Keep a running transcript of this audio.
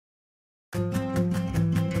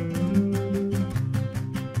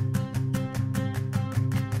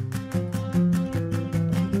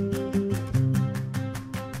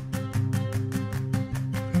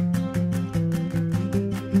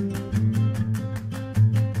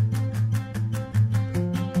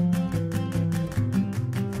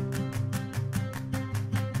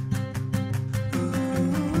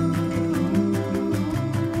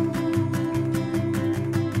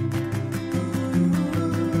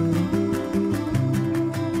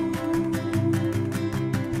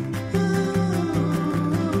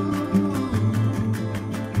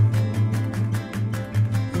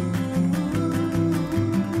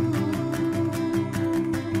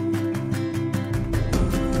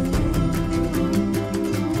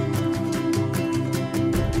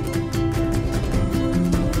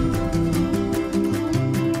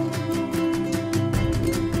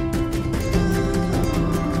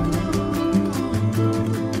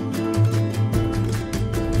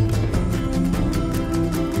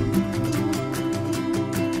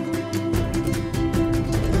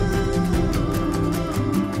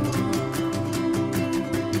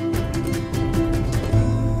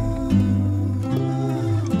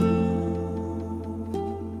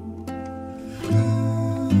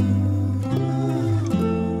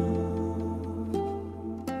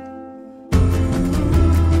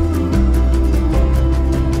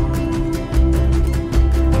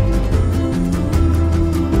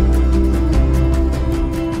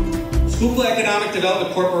Economic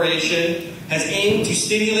Development Corporation has aimed to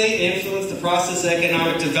stimulate and influence the process of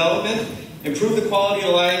economic development, improve the quality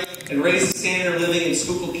of life, and raise the standard of living in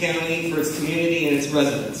Schuylkill County for its community and its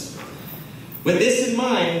residents. With this in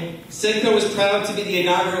mind, SEDCO is proud to be the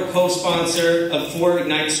inaugural co-sponsor of For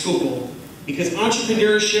Ignite Schuylkill, because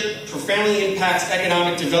entrepreneurship profoundly impacts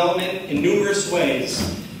economic development in numerous ways,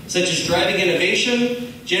 such as driving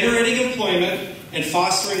innovation, generating employment, and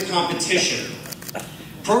fostering competition.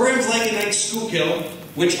 Programs like Ignite Schuylkill,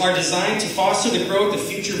 which are designed to foster the growth of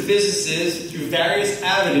future businesses through various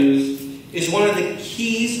avenues, is one of the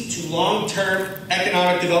keys to long-term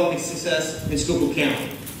economic development success in Schuylkill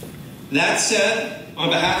County. That said, on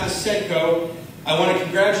behalf of SEDCO, I want to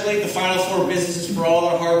congratulate the Final Four businesses for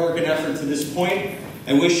all their hard work and effort to this point.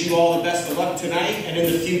 I wish you all the best of luck tonight and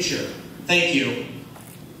in the future. Thank you.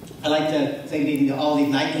 I'd like to say good evening to all the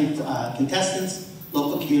Ignite contestants,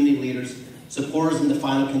 local community leaders, supporters and the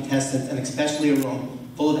final contestants, and especially a room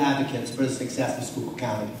full of advocates for the success of Schuylkill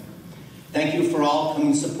County. Thank you for all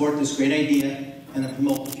coming to support this great idea and to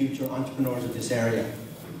promote the future entrepreneurs of this area.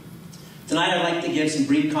 Tonight I'd like to give some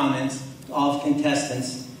brief comments to all the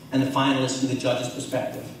contestants and the finalists from the judges'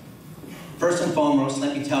 perspective. First and foremost,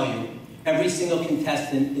 let me tell you, every single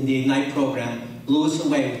contestant in the Ignite program blew us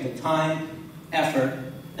away with the time, effort,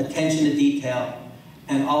 attention to detail,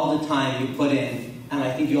 and all the time you put in, and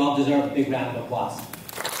I think you all deserve a big round of applause.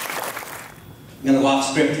 I'm going to go off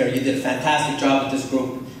script here. You did a fantastic job with this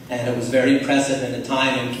group, and it was very impressive, and the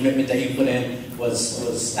time and commitment that you put in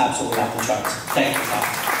was absolutely off the charts. Thank you,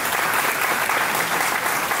 guys.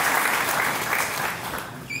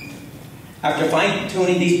 After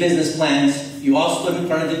fine-tuning these business plans, you all stood in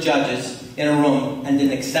front of the judges in a room and did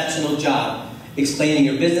an exceptional job explaining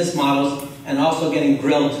your business models and also getting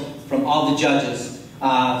grilled from all the judges.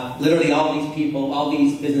 Literally all these people, all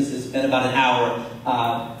these businesses spent about an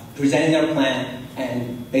hour presenting their plan,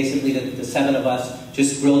 and basically the seven of us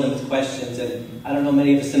just grilled them with questions, and I don't know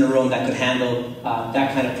many of us in a room that could handle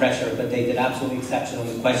that kind of pressure, but they did absolutely exceptional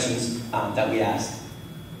in the questions that we asked.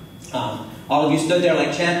 All of you stood there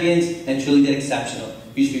like champions and truly did exceptional.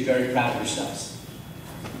 You should be very proud of yourselves.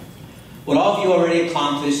 What all of you already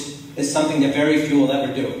accomplished is something that very few will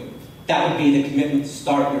ever do. That would be the commitment to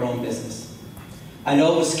start your own business. I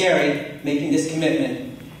know it was scary making this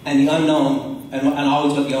commitment and the unknown, and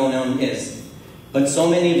always what the unknown is. But so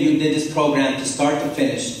many of you did this program to start to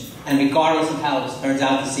finish, and regardless of how this turns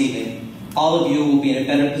out this evening, all of you will be in a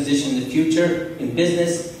better position in the future, in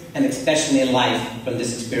business, and especially in life from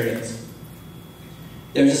this experience.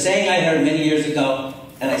 There's a saying I heard many years ago,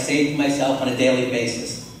 and I say it to myself on a daily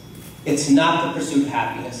basis. It's not the pursuit of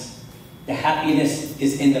happiness. The happiness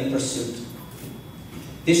is in the pursuit.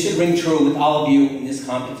 This should ring true with all of you in this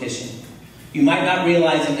competition. You might not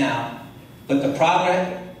realize it now, but the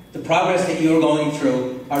progress that you are going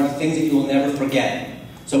through are the things that you will never forget.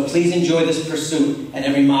 So please enjoy this pursuit and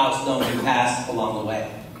every milestone you pass along the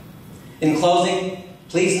way. In closing,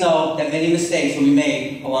 please know that many mistakes will be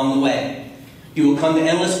made along the way. You will come to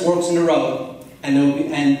endless forks in the road,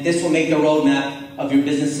 and this will make the roadmap of your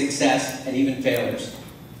business success and even failures.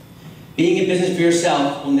 Being in business for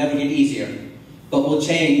yourself will never get easier, but what will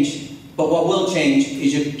change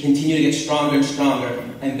is you continue to get stronger and stronger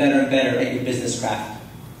and better at your business craft.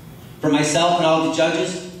 For myself and all the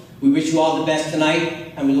judges, we wish you all the best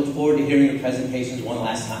tonight, and we look forward to hearing your presentations one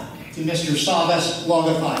last time. To Mr. Savas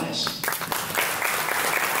Logothidis.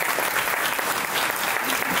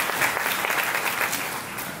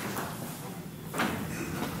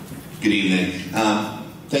 Good evening.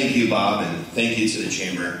 Thank you, Bob, and thank you to the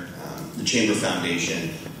Chamber Foundation,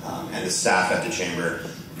 and the staff at the Chamber.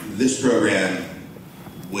 This program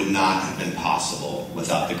would not have been possible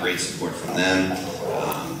without the great support from them,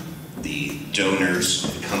 the donors,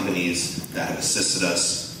 the companies that have assisted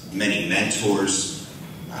us, many mentors,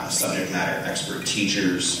 subject matter expert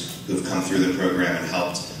teachers who have come through the program and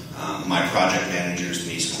helped, my project managers,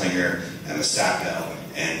 Denise Klinger and Masako,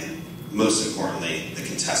 and most importantly, the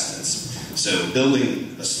contestants. So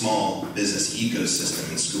building a small business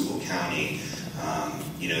ecosystem in Schuylkill County,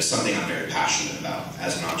 is something I'm very passionate about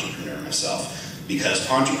as an entrepreneur myself, because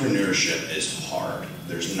entrepreneurship is hard.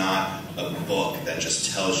 There's not a book that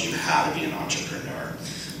just tells you how to be an entrepreneur.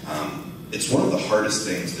 It's one of the hardest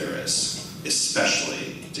things there is,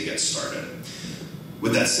 especially to get started.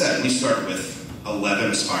 With that said, we started with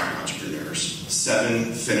 11 aspiring entrepreneurs.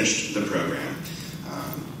 7 finished the program.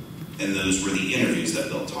 And those were the interviews that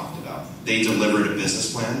Bill talked about. They delivered a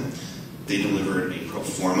business plan. They delivered a pro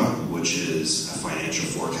forma, which is a financial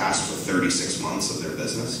forecast for 36 months of their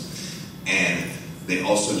business. And they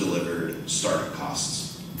also delivered startup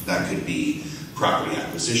costs. That could be property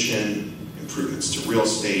acquisition, improvements to real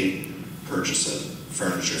estate, purchase of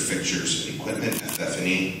furniture, fixtures, and equipment,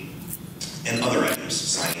 FF&E, and other items,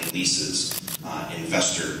 signing leases,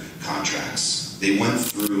 investor contracts. They went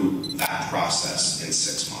through that process in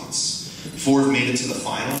 6 months. 4 have made it to the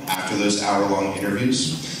final after those hour-long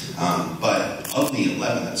interviews, but of the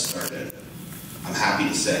 11 that started, I'm happy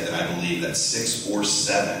to say that I believe that 6 or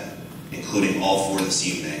 7, including all 4 this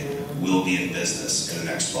evening, will be in business in the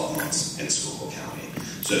next 12 months in Schuylkill County.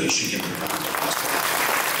 So you should give them a round of applause for that.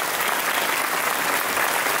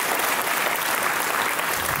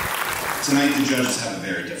 Tonight, the judges have a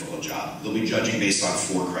very difficult job. They'll be judging based on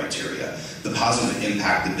 4 criteria: the positive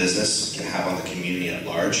impact the business can have on the community at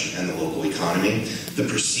large and the local economy, the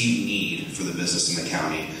perceived need for the business in the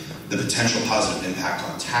county, the potential positive impact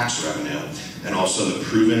on tax revenue, and also the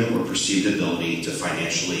proven or perceived ability to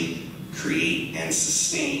financially create and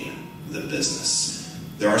sustain the business.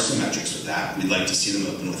 There are some metrics with that. We'd like to see them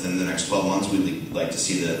open within the next 12 months. We'd like to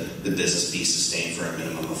see the business be sustained for a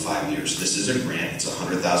minimum of 5 years. This is a grant. It's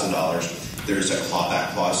 $100,000. There's a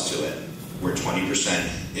clawback clause to it where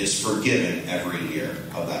 20% is forgiven every year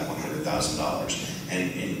of that $100,000.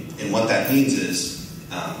 And what that means is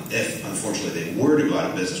if, unfortunately, they were to go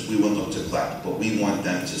out of business, we wouldn't look to collect, but we want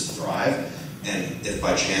them to thrive. And if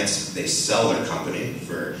by chance they sell their company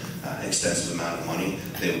for an extensive amount of money,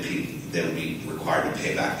 they would be required to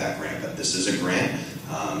pay back that grant. But this is a grant,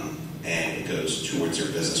 and it goes towards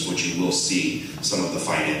their business, which you will see some of the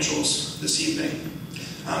financials this evening.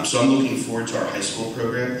 So I'm looking forward to our high school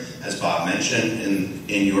program. As Bob mentioned,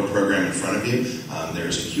 in your program in front of you,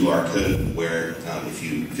 there's a QR code where if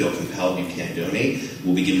you feel compelled you can donate.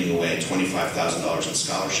 We'll be giving away $25,000 in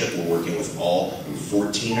scholarship. We're working with all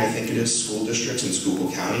 14, I think it is, school districts in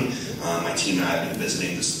Schuylkill County. My team and I have been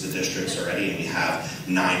visiting the districts already, and we have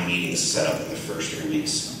 9 meetings set up in the first 3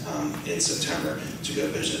 weeks in September to go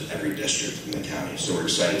visit every district in the county. So we're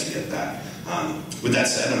excited to get that. With that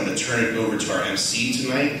said, I'm going to turn it over to our MC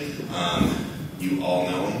tonight. You all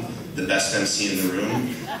know him, the best MC in the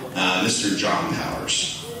room, Mr. John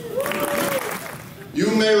Powers. You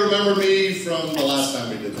may remember me from the last time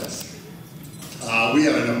we did this. We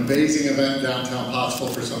had an amazing event downtown Pottsville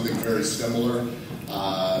for something very similar.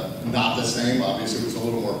 Not the same, obviously it was a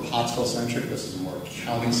little more Pottsville-centric, this is more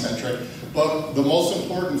county-centric. But the most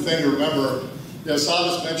important thing to remember,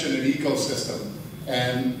 Savas mentioned an ecosystem.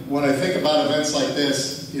 And when I think about events like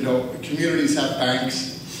this, communities have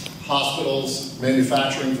banks, hospitals,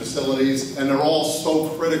 manufacturing facilities, and they're all so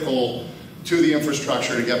critical to the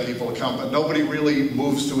infrastructure to get people to come. But nobody really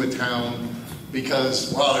moves to a town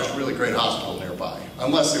because, well, there's a really great hospital nearby,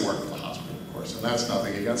 unless they work at the hospital, of course, and that's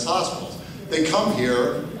nothing against hospitals. They come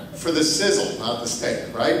here for the sizzle, not the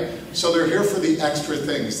steak, right? So they're here for the extra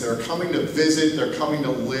things. They're coming to visit, they're coming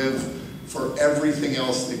to live, for everything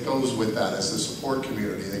else that goes with that as a support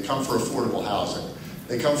community. They come for affordable housing.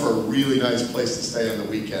 They come for a really nice place to stay on the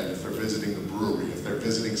weekend if they're visiting the brewery, if they're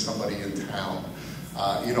visiting somebody in town.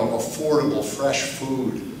 Affordable, fresh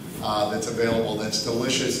food that's available, that's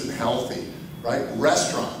delicious and healthy, right?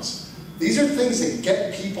 Restaurants. These are things that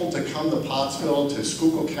get people to come to Pottsville, to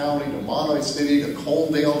Schuylkill County, to Monterey City, to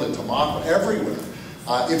Colmdale, to Tamaqua, everywhere.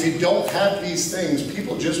 If you don't have these things,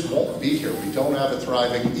 people just won't be here. We don't have a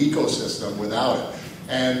thriving ecosystem without it.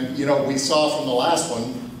 And, we saw from the last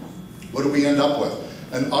one, what did we end up with?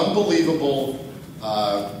 An unbelievable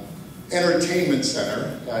entertainment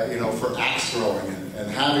center, for axe throwing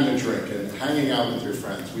and having a drink and hanging out with your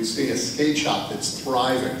friends. We see a skate shop that's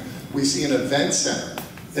thriving. We see an event center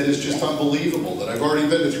that is just unbelievable, that I've already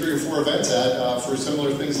been to 3 or 4 events at for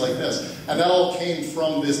similar things like this. And that all came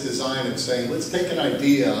from this design of saying, let's take an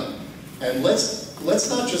idea and let's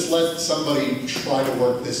not just let somebody try to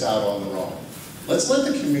work this out on their own. Let's let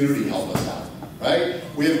the community help us out, right?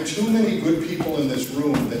 We have too many good people in this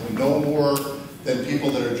room that know more than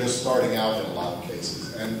people that are just starting out in a lot of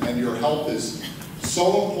cases. And your help is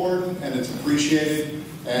so important and it's appreciated.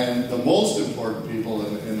 And the most important people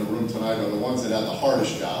in the room tonight are the ones that have the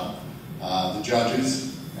hardest job, the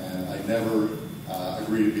judges, and I never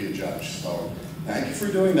agree to be a judge. So thank you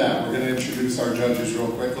for doing that. We're going to introduce our judges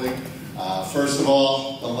real quickly. First of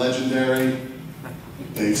all, the legendary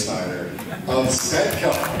Dave Snyder of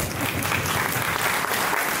Setco.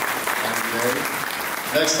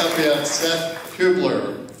 Next up we have Seth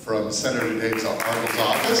Kubler from Senator Dave's Arnold's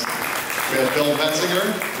office. We have Bill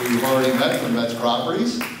Metzinger, who you've already met from Metz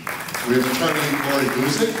Properties. We have attorney Lori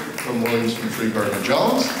Guzik from Williams from Freeburg and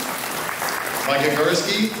Jones. Micah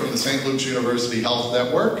Gursky from the St. Luke's University Health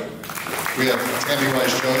Network. We have Tammy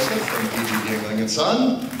Rice-Joseph from E.G. Yingling &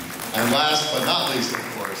 Son. And last but not least, of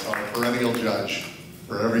course, our perennial judge,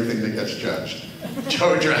 for everything that gets judged.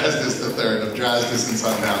 Joe Drastis III of Drastis and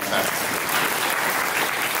Son downtown.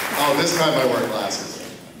 Oh, this time I wear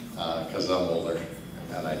glasses because I'm older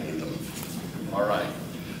and I need them. All right.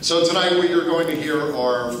 So tonight what you're going to hear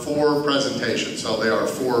are 4 presentations. So they are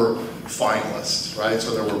 4 finalists, right?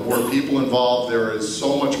 So there were more people involved. There is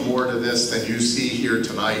so much more to this than you see here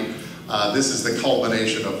tonight. This is the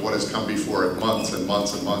culmination of what has come before it, months and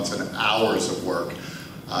months and months and hours of work.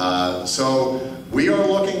 So we are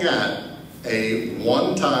looking at a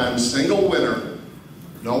one-time single winner,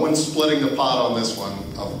 no one's splitting the pot on this one,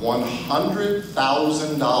 of $100,000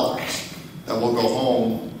 that will go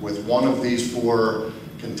home with one of these 4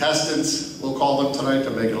 contestants, we'll call them tonight, to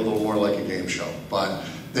make it a little more like a game show. But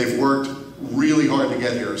they've worked really hard to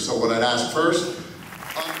get here. So what I'd ask first,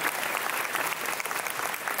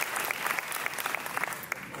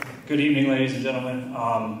 Good evening, ladies and gentlemen.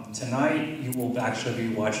 Tonight you will actually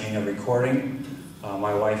be watching a recording.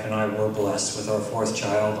 My wife and I were blessed with our 4th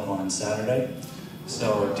child on Saturday.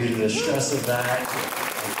 So due to the stress of that,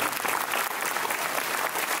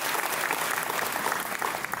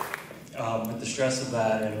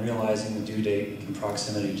 and realizing the due date in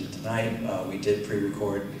proximity to tonight, we did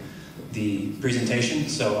pre-record the presentation,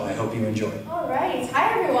 so I hope you enjoy. All right.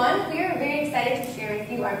 Hi, everyone. We are very excited to share with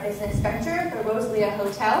you our business venture, the Rosalia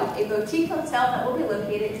Hotel, a boutique hotel that will be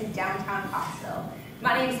located in downtown Pottsville.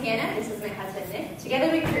 My name is Hannah. This is my husband, Nick.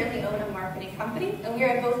 Together, we currently own a marketing company, and we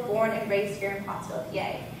are both born and raised here in Pottsville,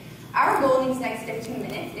 PA. Our goal in these next 15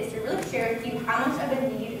 minutes is to really share with you how much of a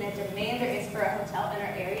need and a demand there is for a hotel in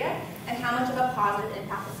our area, and how much of a positive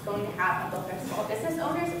impact it's going to have on both our small business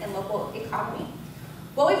owners and local economy.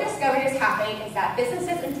 What we've discovered is happening is that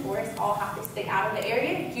businesses and tourists all have to stay out of the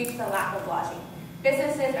area due to the lack of lodging.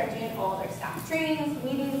 Businesses are doing all their staff trainings,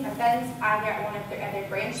 meetings, events, either at one of their other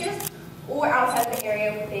branches or outside the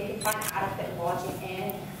area where they can find adequate lodging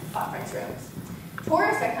and conference rooms.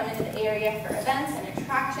 Tourists are coming to the area for events and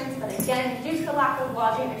attractions, but again, due to the lack of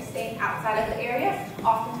lodging, they're staying outside of the area,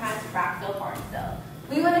 oftentimes Brackville, Barnesville.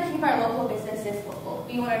 We want to keep our local businesses local.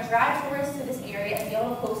 We want to drive tourists to this area and be able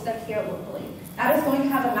to host them here locally. That is going to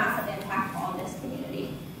have a massive impact on this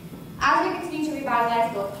community. As we continue to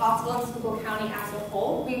revitalize both Pottsville and Schuylkill County as a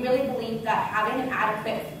whole, we really believe that having an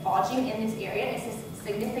adequate lodging in this area is a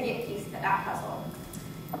significant piece to that puzzle.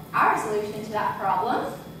 Our solution to that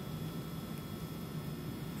problem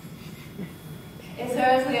is the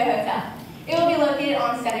Rosalia Hotel. It will be located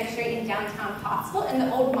on Center Street in downtown Pottsville in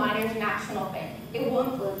the old Miners National Bank. It will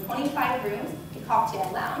include 25 rooms, a cocktail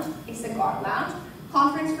lounge, a cigar lounge,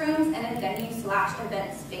 conference rooms, and a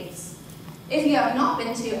venue/event space. If you have not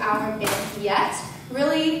been to our bank yet,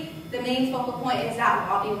 really the main focal point is that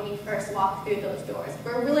lobby when you first walk through those doors.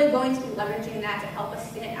 We're really going to be leveraging that to help us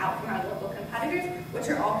stand out from our local competitors, which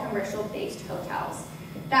are all commercial-based hotels.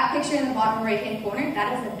 That picture in the bottom right-hand corner,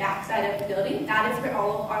 that is the back side of the building. That is where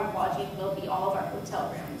all of our lodging will be, all of our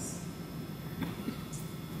hotel rooms.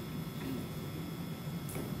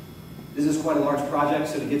 This is quite a large project,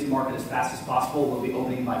 so to get to market as fast as possible, we'll be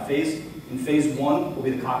opening by phase. In phase 1 will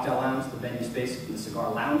be the cocktail lounge, the venue space, and the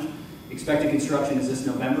cigar lounge. Expected construction is this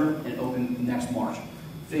November and open next March.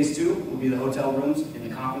 Phase 2 will be the hotel rooms and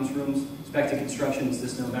the conference rooms. Expected construction is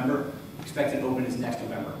this November. Expected open is next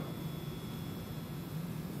November.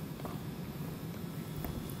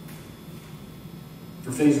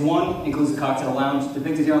 For phase 1, includes the cocktail lounge.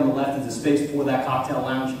 Depicted here on the left is the space for that cocktail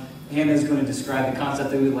lounge. Hannah is going to describe the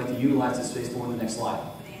concept that we would like to utilize this space for in the next slide.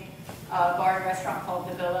 A bar and restaurant called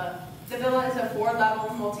The Villa. The Villa is a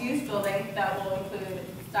 4-level multi-use building that will include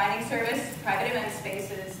dining service, private event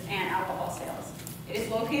spaces, and alcohol sales. It is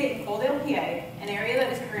located in Coaldale, PA, an area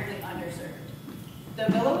that is currently underserved. The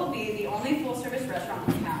Villa will be the only full-service restaurant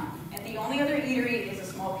in town, and the only other eatery is a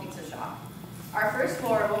small pizza shop. Our first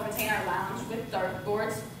floor will contain our lounge with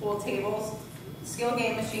dartboards, pool tables, skill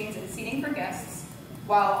game machines, and seating for guests,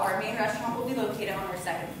 while our main restaurant will be located on our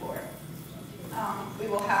second floor. We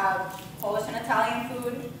will have Polish and Italian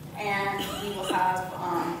food, and we will have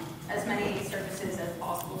as many services as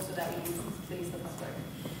possible so that we can please the public.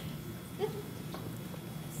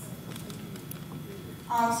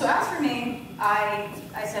 So as for me,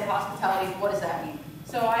 I said hospitality, what does that mean?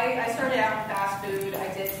 So I started out in fast food.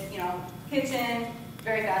 I did, kitchen,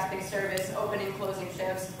 very fast-paced service, open and closing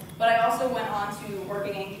shifts, but I also went on to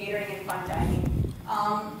working in catering and fine dining.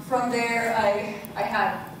 From there, I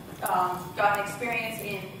had gotten experience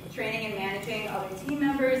in training and managing other team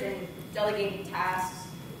members and delegating tasks.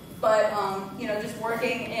 But just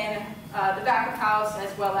working in the back of house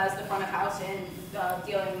as well as the front of house and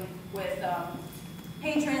dealing with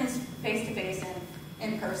patrons face to face and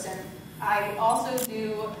in person. I also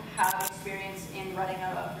do have experience in running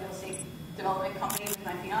a real estate development company with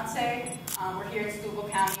my fiance. We're here in Schuylkill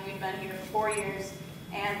County. We've been here for 4 years,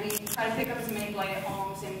 and we try to pick up as many blighted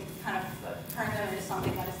homes and kind of turn them into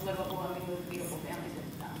something that is livable, and we move beautiful families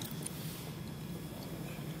into them.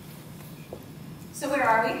 So where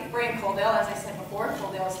are we? We're in Coaldale, as I said before.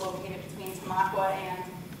 Coaldale is located between Tamaqua and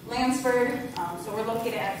Lansford. So we're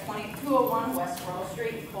located at 2201 West Royal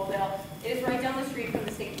Street in Coaldale. It is right down the street from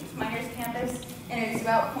the St. Miners campus, and it is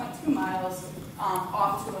about 0.2 miles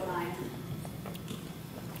off 209.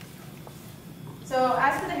 So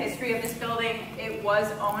as for the history of this building, it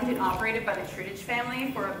was owned and operated by the Trudich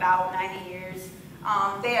family for about 90 years.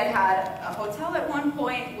 They had a hotel at one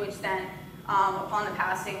point, which then, upon the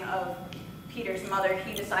passing of Peter's mother,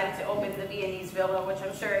 he decided to open the Viennese Villa, which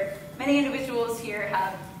I'm sure many individuals here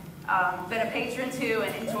have been a patron to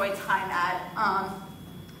and enjoyed time at.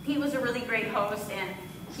 He was a really great host, and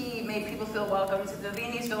he made people feel welcome. So the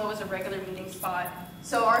Viennese Villa was a regular meeting spot.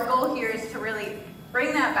 So our goal here is to really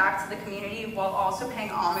bring that back to the community while also paying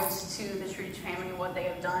homage to the Trudich family and what they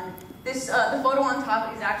have done. This, the photo on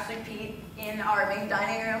top is actually Pete in our main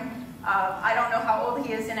dining room. I don't know how old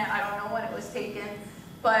he is in it. I don't know when it was taken,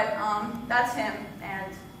 but that's him,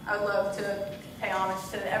 and I would love to pay homage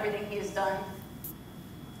to everything he has done.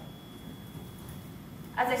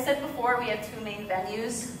 As I said before, we have two main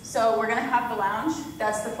venues. So we're gonna have the lounge.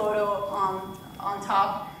 That's the photo on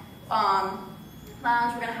top.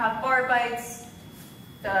 Lounge, we're gonna have bar bites,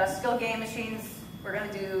 the skill game machines, we're going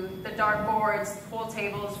to do the dart boards, pool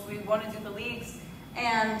tables, we want to do the leagues,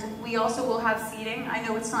 and we also will have seating. I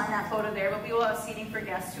know it's not in that photo there, but we will have seating for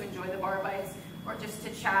guests to enjoy the bar bites or just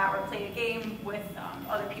to chat or play a game with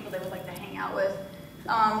other people they would like to hang out with.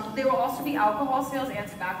 There will also be alcohol sales and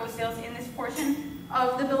tobacco sales in this portion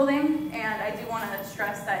of the building, and I do want to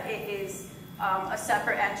stress that it is a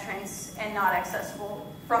separate entrance and not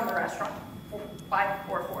accessible from the restaurant by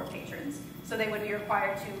or for patrons. So they would be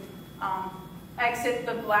required to exit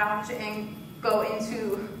the lounge and go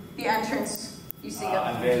into the entrance you see up.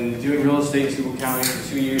 I've been doing real estate in Schuylkill County for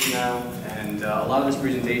 2 years now, and a lot of this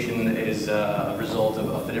presentation is a result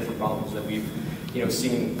of the different problems that we've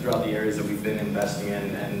seen throughout the areas that we've been investing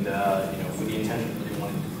in, and with the intention of really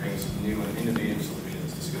wanting to bring some new and innovative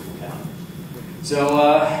solutions to Schuylkill County. So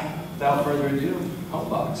without further ado,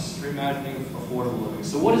 Homebox, reimagining affordable living.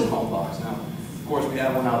 So what is Homebox now? Of course, we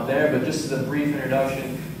have one out there, but just as a brief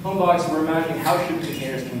introduction, Homebox, we're imagining how shipping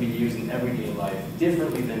containers can be used in everyday life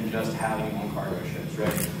differently than just having them on cargo ships,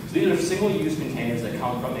 right? So these are single-use containers that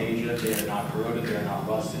come from Asia. They are not corroded, they are not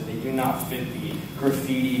rusted. They do not fit the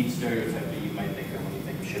graffiti stereotype that you might think of when you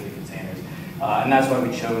think of shipping containers. And that's why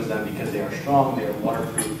we chose them, because they are strong, they are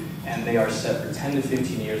waterproof, and they are set for 10 to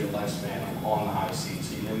 15 years of lifespan on the high seas.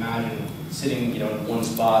 So you can imagine sitting in one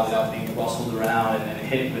spot without being rustled around and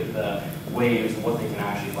hit with waves of what they can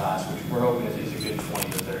actually last, which we're hoping is a good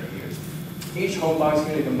 20 to 30 years. Each Homebox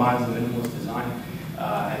unit combines a minimalist design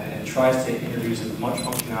and tries to introduce as much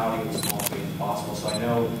functionality in the small space as possible. So I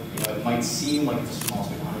know, it might seem like it's a small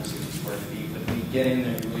space, 160 square feet, but when you get in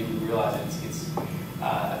there, you really realize it's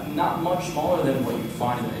not much smaller than what you'd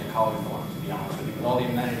find in a college dorm, to be honest with you, with all the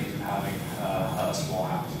amenities of having a small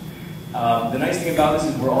house. The nice thing about this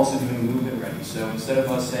is we're also doing move-in ready. So instead of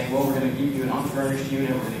us saying, well, we're going to give you an unfurnished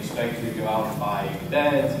unit, we're going to expect you to go out and buy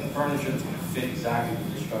beds and furniture that's going to fit exactly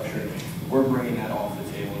with the structure, we're bringing that off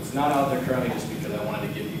the table. It's not out there currently just because I wanted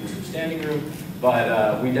to give you some standing room,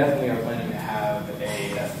 but we definitely are planning to have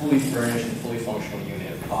a fully furnished and fully functional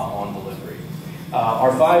unit on delivery.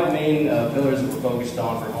 Our 5 main pillars that we're focused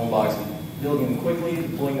on for Homebox is building them quickly,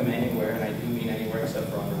 deploying them anywhere, and I do mean anywhere except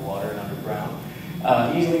for underwater and underground.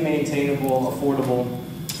 Easily maintainable, affordable,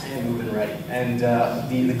 and move-in ready. And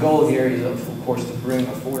the goal here is, of course, to bring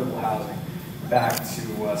affordable housing back to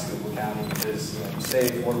Schuylkill County, because you say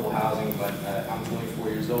affordable housing, but I'm 24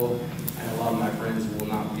 years old, and a lot of my friends will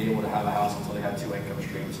not be able to have a house until they have 2 income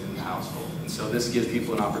streams in the household. And so this gives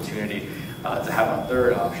people an opportunity to have a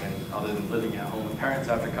third option other than living at home with parents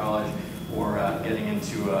after college, or getting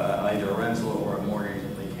into either a rental or a mortgage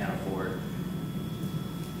that they can't afford.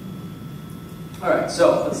 All right,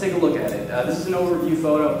 so let's take a look at it. This is an overview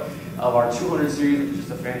photo of our 200 series, which is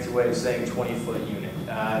just a fancy way of saying 20-foot unit.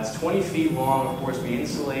 It's 20 feet long. Of course, we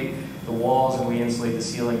insulate the walls and we insulate the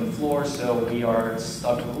ceiling and floor, so we are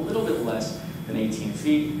stuck with a little bit less than 18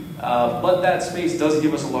 feet. But that space does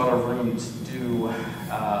give us a lot of room to do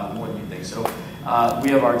more than you think. So we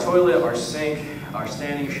have our toilet, our sink, our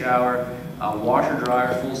standing shower, washer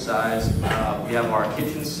dryer full size. We have our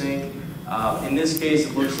kitchen sink. In this case,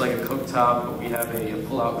 it looks like a cooktop, but we have a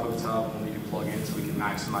pull-out cooktop that we can plug in so we can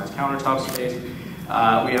maximize countertop space.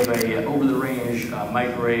 We have a over-the-range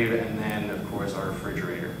microwave, and then, of course, our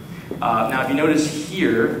refrigerator. Now, if you notice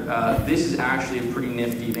here, this is actually a pretty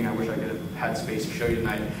nifty thing. I wish I could have had space to show you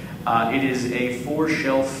tonight. It is a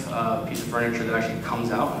 4-shelf piece of furniture that actually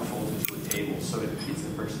comes out and folds into a table. So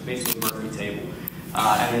it's basically a Murphy table.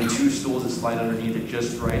 And then 2 stools that slide underneath it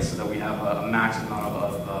just right so that we have a max amount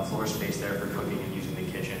of floor space there for cooking and using the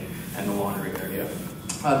kitchen and the laundry area.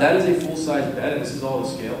 That is a full-size bed, and this is all to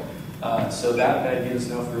scale. So that bed gives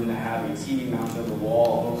us enough room to have a TV mounted on the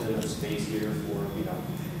wall, a little bit of space here for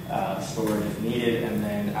storage if needed, and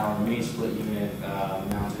then our mini split unit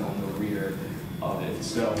mounted on the rear of it.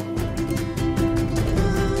 So.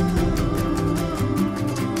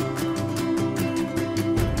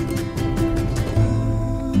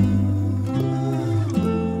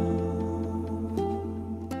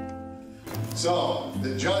 So,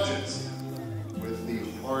 the judges, with the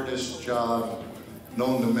hardest job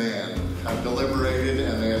known to man, have deliberated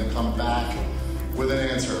and they have come back with an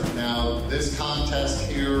answer. Now, this contest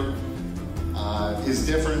here is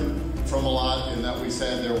different from a lot in that we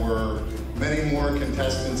said there were many more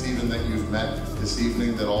contestants even that you've met this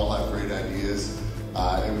evening that all have great ideas.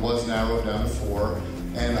 It was narrowed down to 4.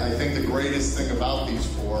 And I think the greatest thing about these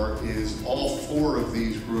 4 is all 4 of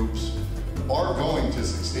these groups are going to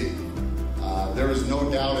succeed. There is no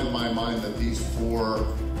doubt in my mind that these 4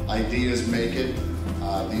 ideas make it.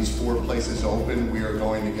 These 4 places open. We are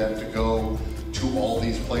going to get to go to all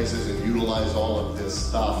these places and utilize all of this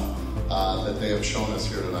stuff that they have shown us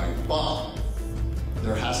here tonight. But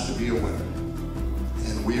there has to be a winner.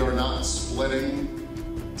 And we are not splitting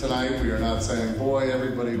tonight. We are not saying, boy,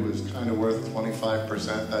 everybody was kind of worth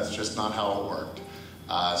 25%. That's just not how it worked.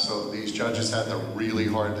 So these judges had the really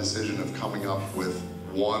hard decision of coming up with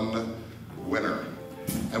one winner.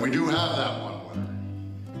 And we do have that one winner.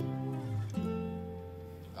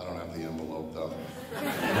 I don't have the envelope though.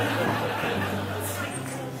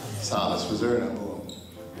 Silas, was there an envelope?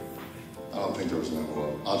 I don't think there was an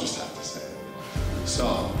envelope. I'll just have to say it.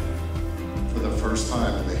 So, for the first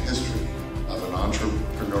time in the history of an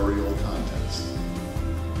entrepreneurial contest,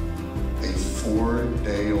 a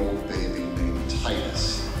 4-day-old baby named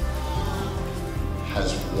Titus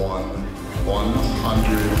has won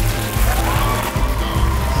 100.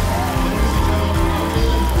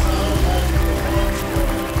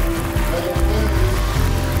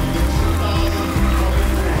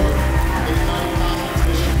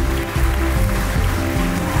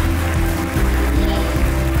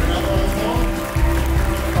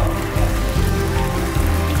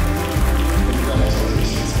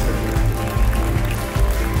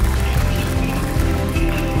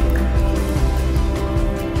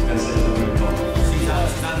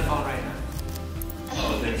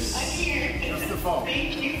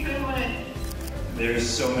 There's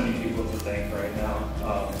so many people to thank right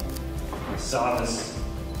now. Savas,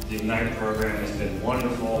 the Ignite program has been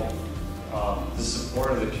wonderful. The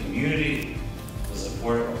support of the community, the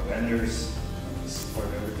support of our vendors, the support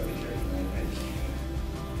of everybody here tonight.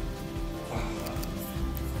 Wow.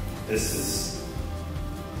 This is,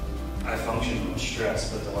 I function with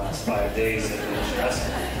stress, but the last 5 days have been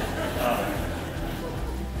stressful.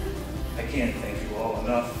 I can't thank you all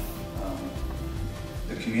enough.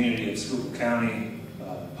 The community of Schuylkill County,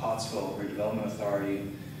 Pottsville Redevelopment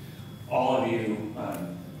Authority, all of you,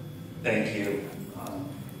 thank you.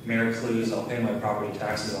 Mayor Clues, I'll pay my property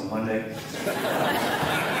taxes on Monday.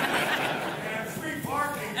 Free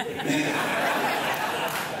parking.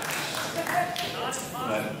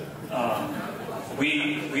 But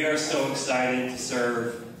we are so excited to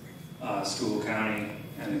serve Schuylkill County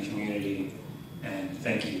and the community, and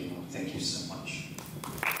thank you so much.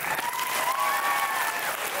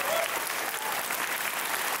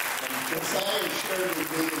 Josiah shared with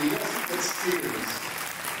me that he has to get steers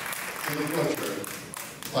to the butcher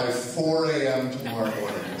by 4 a.m. tomorrow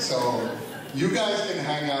morning. So you guys can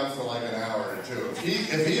hang out for like an hour or 2.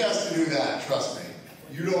 If he has to do that, trust me,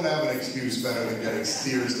 you don't have an excuse better than getting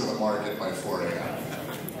steers to the market by 4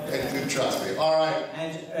 a.m. Trust me. All right.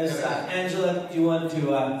 Angela, do you want to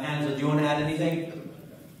add anything?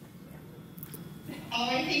 Oh,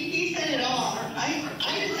 I think he said it all. I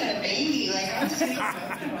just had a baby. Like, I was super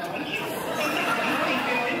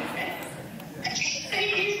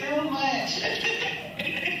Thank you so much.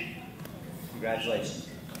 Congratulations.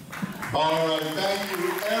 All right. Thank you,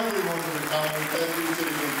 everyone, for coming. Thank you to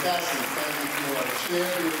the contestants. Thank you to our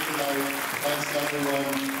champion tonight. Thanks, everyone.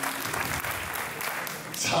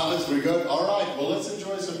 Thomas, we good? All right. Well, let's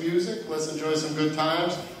enjoy some music. Let's enjoy some good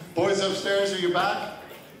times. Boys upstairs, are you back?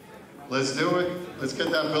 Let's do it. Let's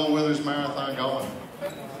get that Bill Withers marathon going.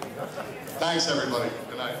 Thanks, everybody.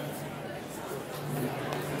 Good night.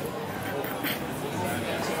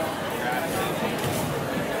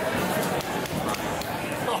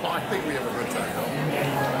 Oh, I think we have a good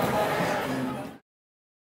time.